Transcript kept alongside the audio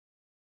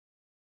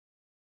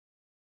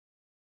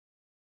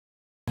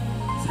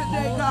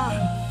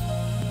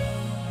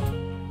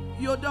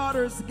Your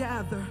daughters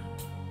gather.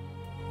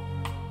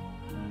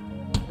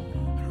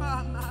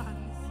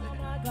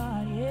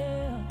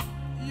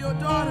 Your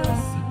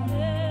daughters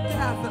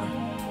gather.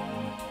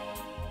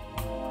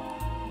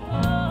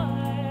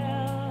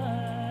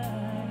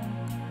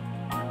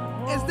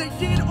 As they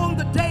did on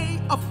the day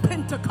of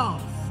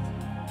Pentecost.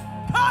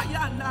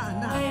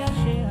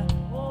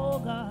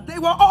 They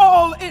were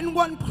all in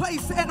one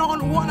place and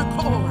on one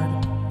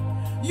accord.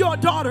 Your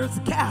daughters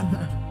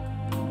gather.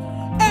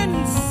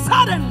 And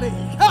suddenly,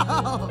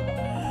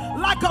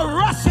 like a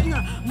rushing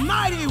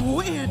mighty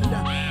wind,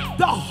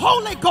 the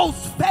Holy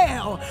Ghost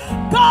fell.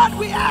 God,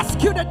 we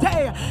ask you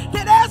today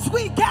that as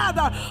we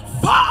gather,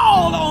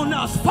 fall on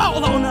us,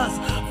 fall on us,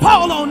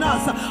 fall on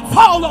us,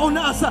 fall on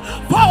us,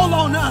 fall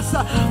on us,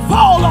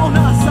 fall on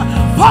us,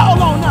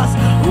 fall on us,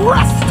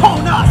 rest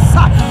on us,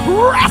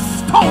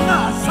 rest on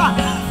us,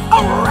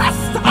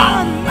 arrest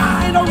our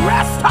mind,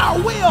 arrest our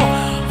will,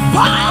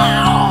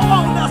 fall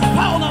on us,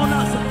 fall on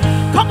us.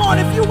 Come on,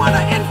 if you want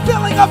an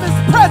infilling of his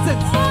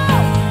presence,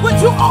 would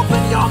you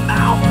open your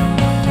mouth?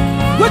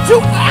 Would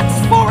you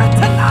ask for it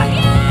tonight?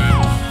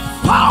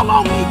 Fall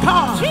on me,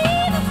 God.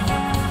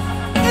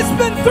 It's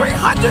been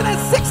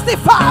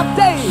 365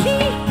 days.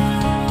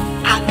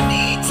 I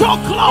need your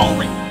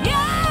glory.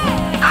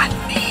 I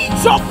need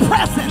your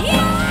presence.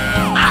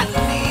 I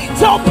need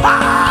your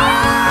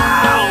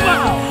power.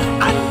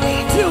 I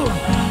need you.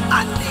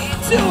 I need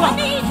you.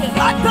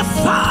 Like the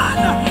sun